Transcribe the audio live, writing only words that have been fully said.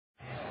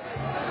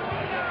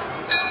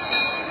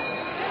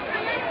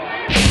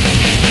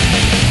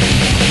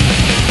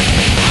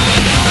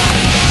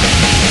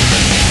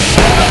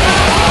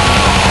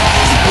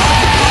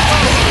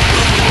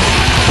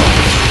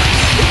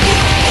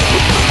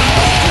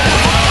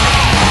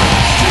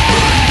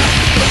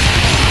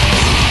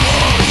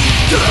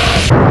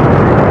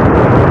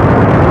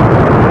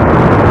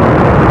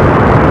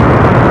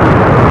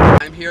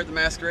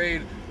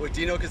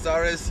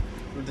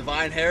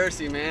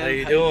Heresy, man. How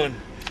you doing?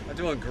 I'm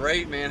doing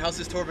great, man. How's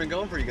this tour been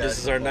going for you guys? This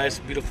is our nice,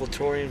 beautiful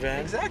touring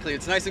van. Exactly.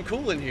 It's nice and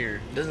cool in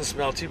here. Doesn't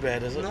smell too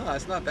bad, does it? No,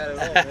 it's not bad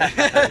at all,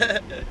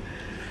 man.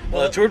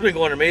 Well, the tour's been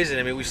going amazing.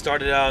 I mean, we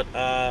started out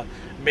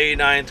May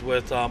 9th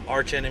with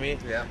Arch Enemy,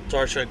 yeah.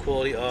 Dark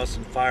Tranquility, us,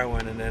 and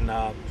Firewind, and then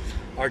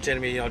Arch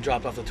Enemy,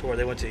 dropped off the tour.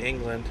 They went to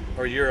England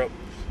or Europe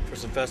for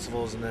some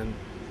festivals, and then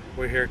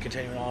we're here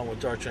continuing on with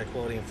Dark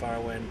Tranquility and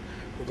Firewind.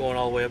 We're going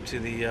all the way up to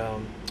the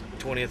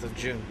 20th of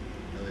June.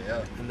 Oh,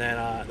 yeah. And then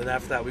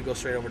after that, we go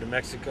straight over to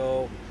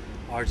Mexico,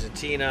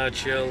 Argentina,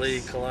 Chile,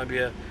 Nice.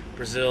 Colombia,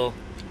 Brazil,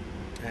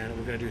 and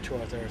we're going to do a tour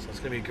out there, so it's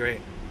going to be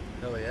great.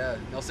 Oh, yeah.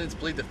 Now, since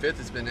Bleed the Fifth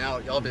has been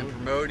out, y'all been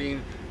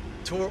promoting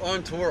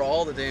on tour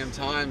all the damn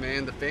time,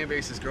 man. The fan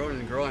base is growing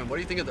and growing. What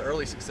do you think of the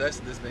early success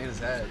that this band has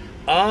had?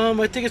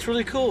 I think it's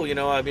really cool.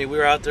 I mean, we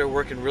were out there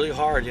working really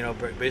hard,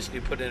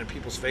 basically putting it in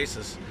people's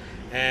faces,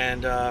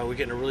 and we're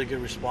getting a really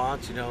good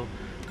response.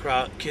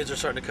 Kids are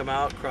starting to come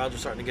out, crowds are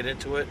starting to get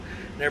into it,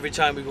 and every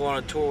time we go on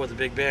a tour with a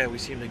big band, we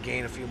seem to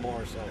gain a few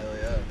more. So hell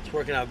yeah, it's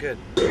working out good.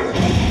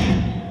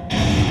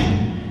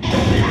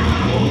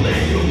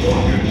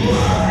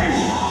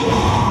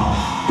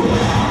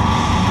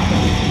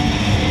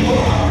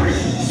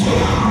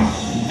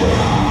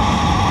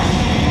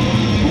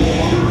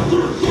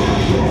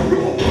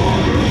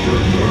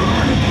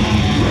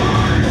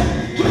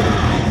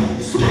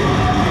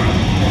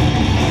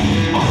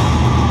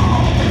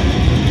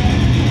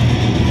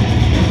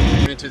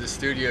 Into the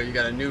studio, you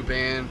got a new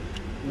band,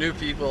 new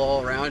people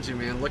all around you,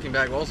 man. Looking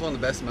back, what was one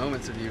of the best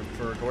moments of you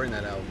for recording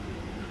that album?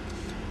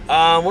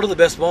 One of the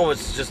best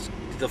moments is just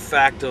the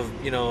fact of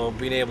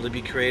being able to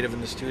be creative in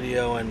the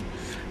studio and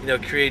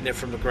creating it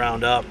from the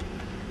ground up,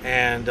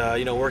 and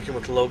working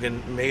with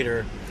Logan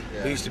Mader,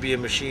 who used to be a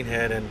Machine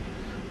Head, and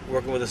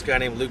working with this guy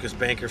named Lucas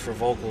Banker for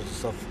vocals and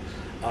stuff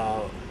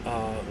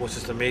was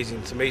just amazing.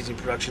 It's an amazing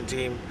production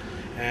team,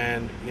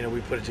 and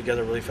we put it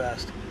together really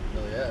fast.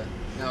 Oh yeah.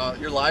 Now,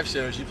 your live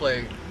shows, you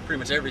play pretty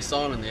much every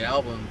song on the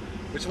album.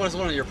 Which one is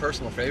one of your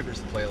personal favorites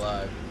to play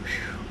live?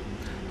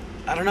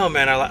 I don't know,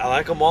 man. I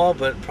like them all,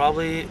 but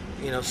probably,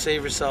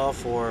 Save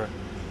Yourself or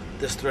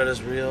This Threat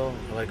Is Real.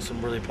 I like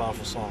some really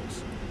powerful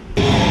songs.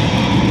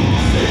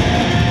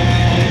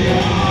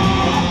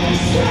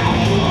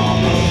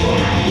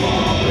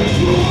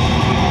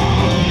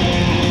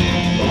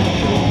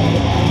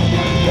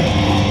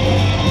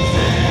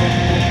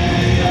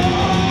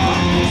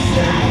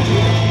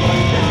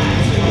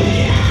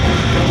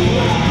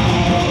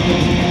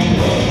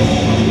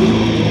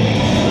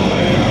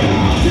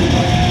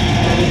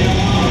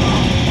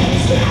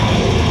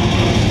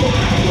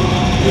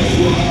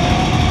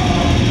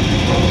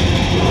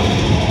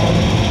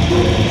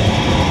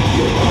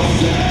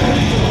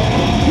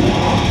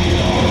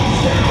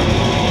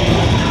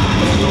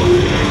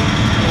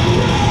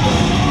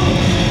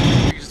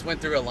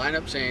 Through a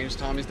lineup change.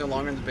 Tommy's no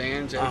longer in the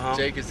band.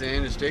 Jake is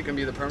in. Is Jake gonna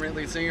be the permanent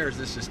lead singer, or is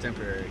this just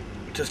temporary?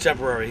 Just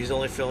temporary. He's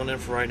only filling in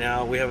for right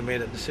now. We haven't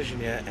made a decision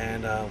yet,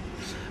 and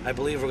I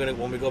believe we're gonna,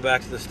 when we go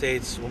back to the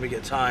States, when we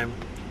get time,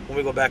 when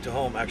we go back to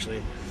home,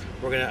 actually,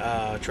 we're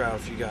gonna try out a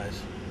few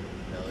guys.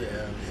 Hell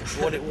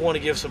yeah. We want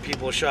to give some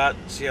people a shot,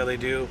 see how they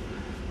do.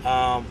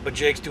 But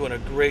Jake's doing a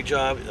great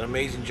job, an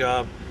amazing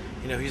job.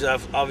 He's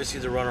obviously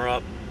the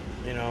runner-up.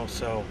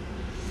 So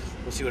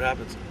we'll see what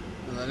happens.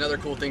 Another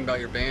cool thing about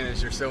your band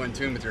is you're so in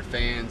tune with your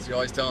fans. You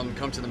always tell them,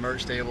 come to the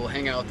merch table,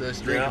 hang out with us,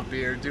 drink a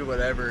beer, do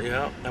whatever.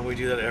 Yeah, and we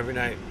do that every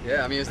night.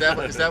 Yeah, I mean, is that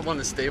one of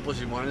the staples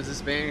you wanted as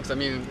this band? Because I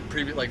mean,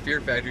 like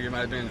Fear Factory, it might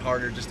have been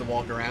harder just to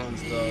walk around and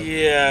stuff.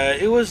 Yeah,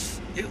 it was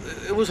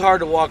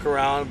hard to walk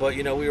around, but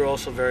we were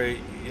also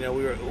very, we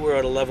were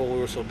at a level we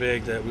were so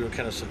big that we were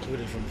kind of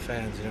secluded from the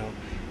fans,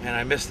 and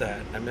I missed that.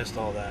 I missed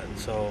all that, and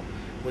so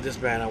with this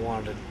band, I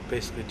wanted to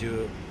basically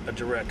do a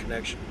direct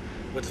connection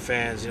with the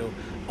fans.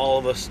 All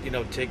of us,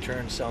 take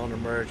turns selling the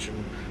merch,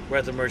 and we're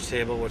at the merch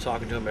table. We're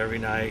talking to them every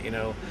night.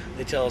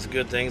 They tell us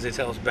good things, they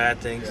tell us bad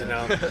things.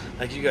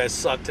 Like, you guys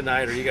suck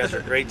tonight, or you guys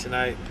are great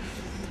tonight.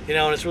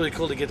 And it's really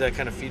cool to get that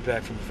kind of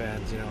feedback from the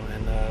fans.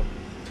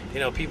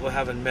 And people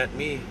haven't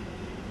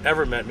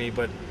ever met me,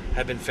 but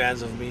have been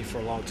fans of me for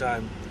a long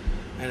time,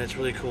 and it's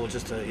really cool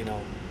just to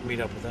meet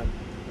up with them.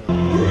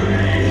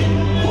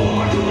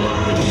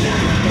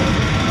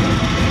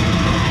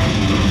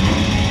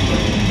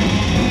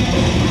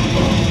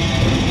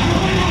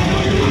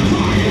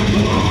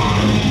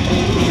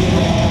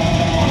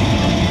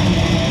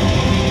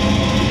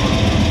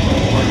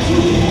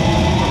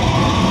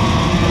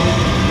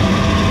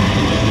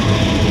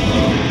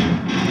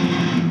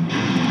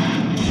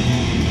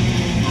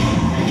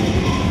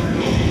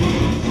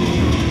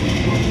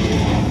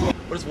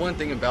 One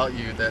thing about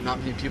you that not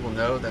many people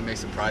know that may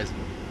surprise me?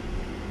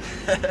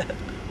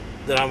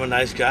 That I'm a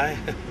nice guy.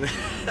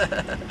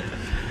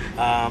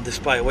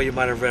 Despite what you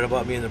might have read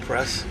about me in the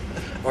press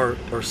or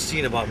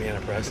seen about me in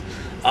the press.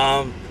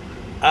 I'm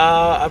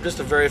just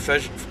a very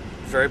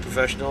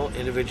professional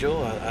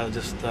individual.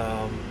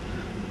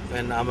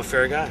 And I'm a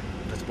fair guy.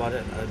 That's about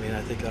it. I mean,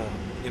 I think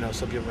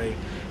some people may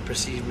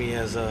perceive me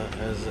as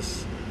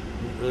this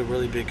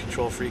really big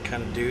control freak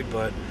kind of dude,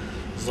 but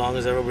as long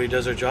as everybody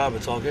does their job,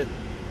 it's all good.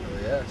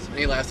 Oh, yeah. So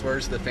any last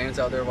words to the fans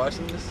out there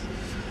watching this?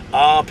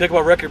 Pick up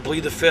our record,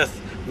 Bleed the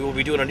Fifth. We will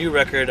be doing a new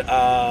record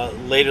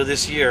later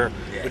this year,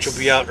 which will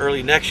be out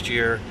early next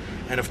year.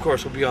 And of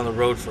course, we'll be on the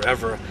road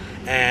forever.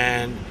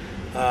 And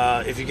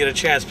if you get a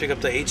chance, pick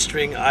up the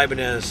 8-string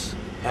Ibanez.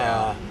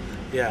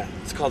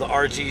 It's called the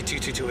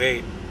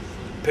RG2228.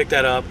 Pick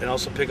that up, and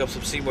also pick up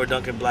some Seymour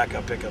Duncan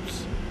Blackout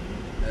pickups.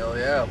 Hell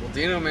yeah. Well,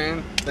 Dino,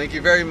 man, thank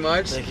you very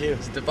much. Thank you.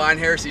 It's Divine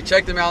Heresy.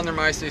 Check them out on their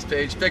MySpace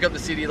page. Pick up the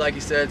CD, like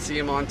you said. See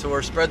them on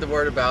tour. Spread the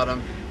word about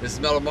them. This is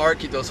Metal Mark.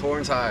 Keep those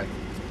horns high.